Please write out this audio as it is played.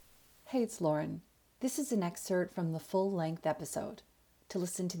Hey, it's Lauren. This is an excerpt from the full-length episode. To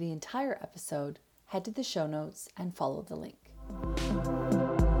listen to the entire episode, head to the show notes and follow the link.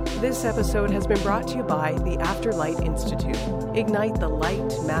 This episode has been brought to you by the Afterlight Institute. Ignite the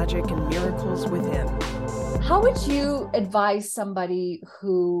light, magic, and miracles within. How would you advise somebody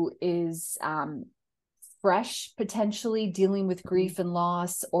who is fresh, potentially dealing with grief and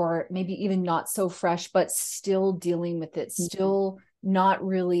loss, or maybe even not so fresh, but still dealing with it, still not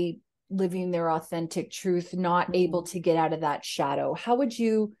really living their authentic truth, not able to get out of that shadow? How would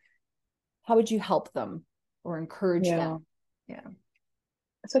you help them or encourage them? Yeah.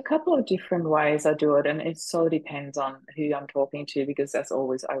 It's a couple of different ways I do it, and it so depends on who I'm talking to, because as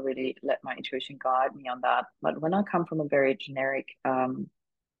always, I really let my intuition guide me on that. But when I come from a very generic,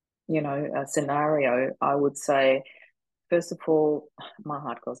 scenario, I would say, first of all, my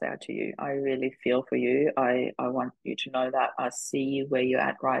heart goes out to you. I really feel for you. I want you to know that I see you where you're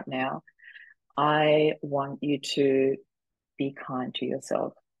at right now. I want you to be kind to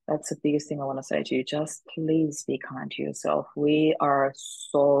yourself. That's the biggest thing I want to say to you. Just please be kind to yourself. We are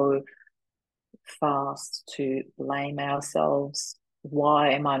so fast to blame ourselves.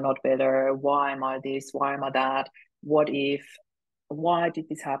 Why am I not better? Why am I this? Why am I that? What if? Why did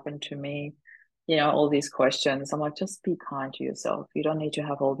this happen to me? All these questions. I'm like, just be kind to yourself. You don't need to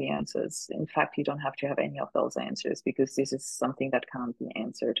have all the answers. In fact, you don't have to have any of those answers, because this is something that can't be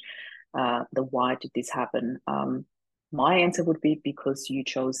answered. The why did this happen? My answer would be because you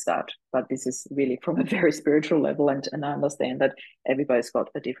chose that. But this is really from a very spiritual level, and I understand that everybody's got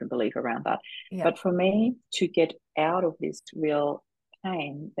a different belief around that. Yeah. But for me to get out of this real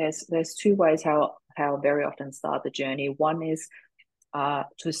pain, there's two ways how very often start the journey. One is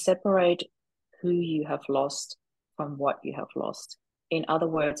to separate who you have lost from what you have lost. In other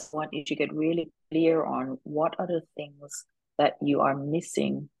words, I want you to get really clear on what are the things that you are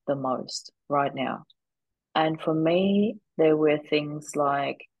missing the most right now. And for me, there were things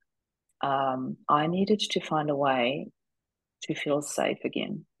like I needed to find a way to feel safe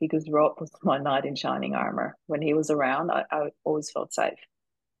again, because Rob was my knight in shining armor. When he was around, I always felt safe.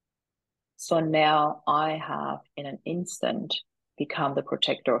 So now I have, in an instant, become the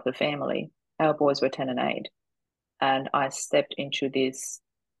protector of the family. Our boys were 10 and 8. And I stepped into this,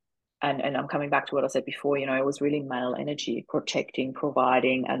 and I'm coming back to what I said before, it was really male energy, protecting,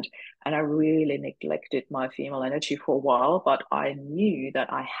 providing, and I really neglected my female energy for a while, but I knew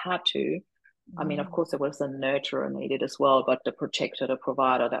that I had to. I mean, of course, there was a nurturer needed as well, but the protector, the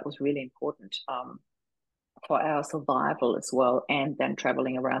provider, that was really important for our survival as well, and then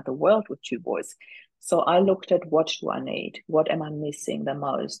traveling around the world with 2 boys. So I looked at, what do I need? What am I missing the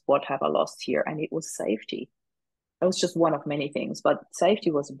most? What have I lost here? And it was safety. It was just one of many things, but safety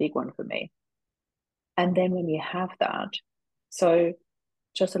was a big one for me. And then when you have that, so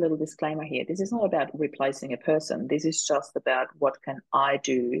just a little disclaimer here, this is not about replacing a person. This is just about what can I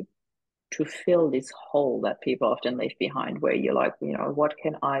do to fill this hole that people often leave behind, where you're like, what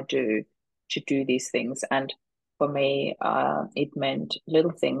can I do to do these things? And for me, it meant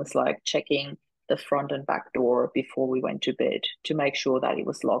little things like checking the front and back door before we went to bed to make sure that it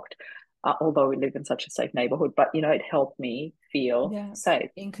was locked. Although we live in such a safe neighborhood, but it helped me feel safe.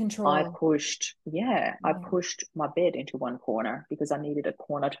 In control. I pushed my bed into one corner because I needed a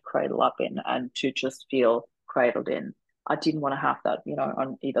corner to cradle up in and to just feel cradled in. I didn't want to have that,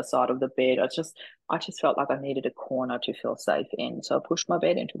 on either side of the bed. I just felt like I needed a corner to feel safe in. So I pushed my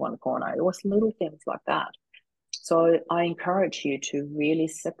bed into one corner. It was little things like that. So I encourage you to really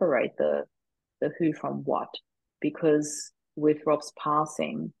separate the who from what, because with Rob's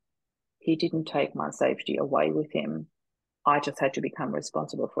passing, he didn't take my safety away with him. I just had to become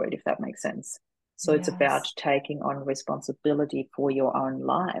responsible for it, if that makes sense. So It's about taking on responsibility for your own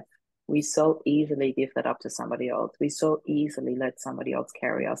life. We so easily give that up to somebody else. We so easily let somebody else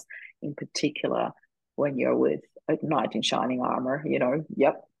carry us, in particular when you're with a knight in shining armor.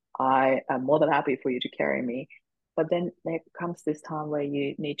 Yep, I am more than happy for you to carry me. But then there comes this time where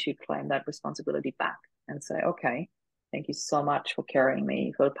you need to claim that responsibility back and say, okay, thank you so much for carrying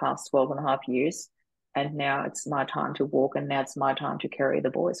me for the past 12 and a half years. And now it's my time to walk, and now it's my time to carry the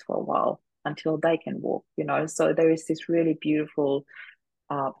boys for a while until they can walk, So there is this really beautiful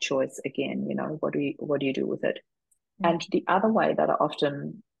choice again, what do you do with it? And the other way that I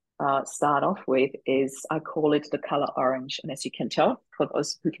often start off with is, I call it the color orange. And as you can tell, for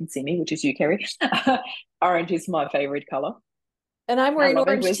those who can see me, which is you, Kerry, orange is my favorite color. And I'm wearing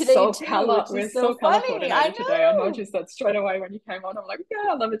orange we're today so too, we're so color funny. coordinated today. I noticed that straight away when you came on. I'm like, yeah,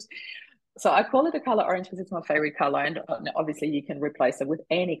 I love it. So I call it the color orange because it's my favorite color. And obviously you can replace it with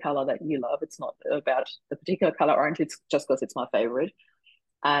any color that you love. It's not about the particular color orange. It's just because it's my favorite.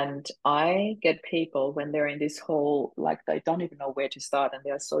 And I get people when they're in this whole, like they don't even know where to start and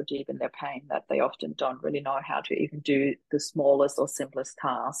they're so deep in their pain that they often don't really know how to even do the smallest or simplest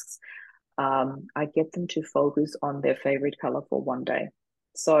tasks. I get them to focus on their favorite color for one day.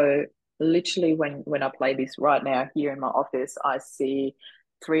 So literally when I play this right now here in my office, I see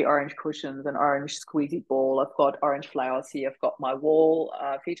 3 orange cushions, an orange squeezy ball. I've got orange flowers here. I've got my wall,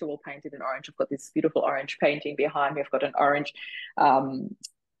 feature wall painted in orange. I've got this beautiful orange painting behind me. I've got an orange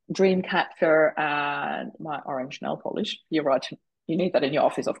dream catcher and my orange nail polish. You're right. You need that in your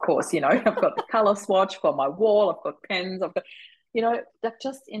office, of course. I've got the color swatch for my wall. I've got pens. I've got, that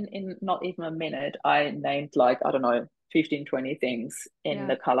just in not even a minute, I named like, I don't know, 15, 20 things in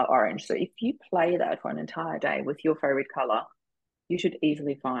the color orange. So if you play that for an entire day with your favorite color, you should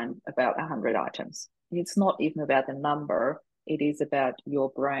easily find about 100 items. It's not even about the number. It is about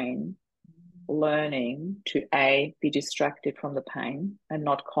your brain learning to be distracted from the pain and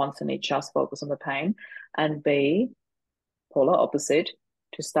not constantly just focus on the pain, and B, polar opposite,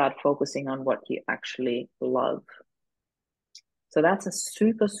 to start focusing on what you actually love. So that's a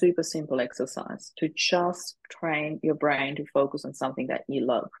super, super simple exercise to just train your brain to focus on something that you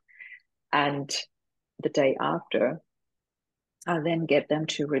love. And the day after, I then get them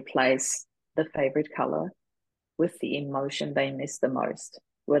to replace the favorite color with the emotion they miss the most.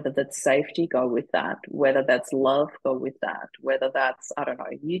 Whether that's safety, go with that. Whether that's love, go with that. Whether that's, I don't know,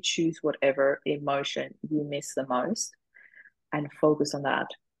 you choose whatever emotion you miss the most and focus on that.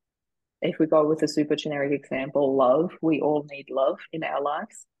 If we go with a super generic example, love, we all need love in our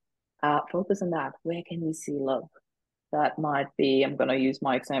lives. Focus on that. Where can you see love? That might be, I'm going to use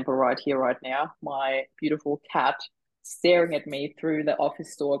my example right here, right now, my beautiful cat staring at me through the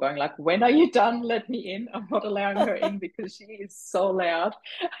office door going like, when are you done? Let me in. I'm not allowing her in because she is so loud.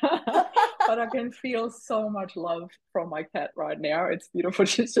 But I can feel so much love from my cat right now. It's beautiful.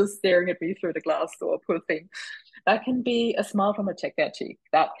 She's just staring at me through the glass door, poor thing. That can be a smile from a checkout cheek.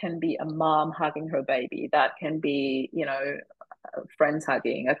 That can be a mom hugging her baby. That can be, friends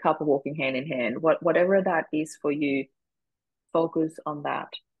hugging, a couple walking hand in hand. Whatever that is for you, focus on that.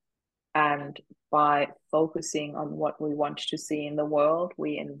 And by focusing on what we want to see in the world,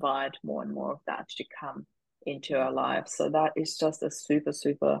 we invite more and more of that to come into our lives. So that is just a super,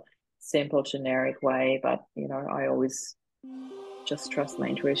 super simple, generic way. But, I always just trust my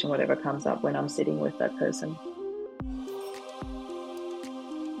intuition, whatever comes up when I'm sitting with that person.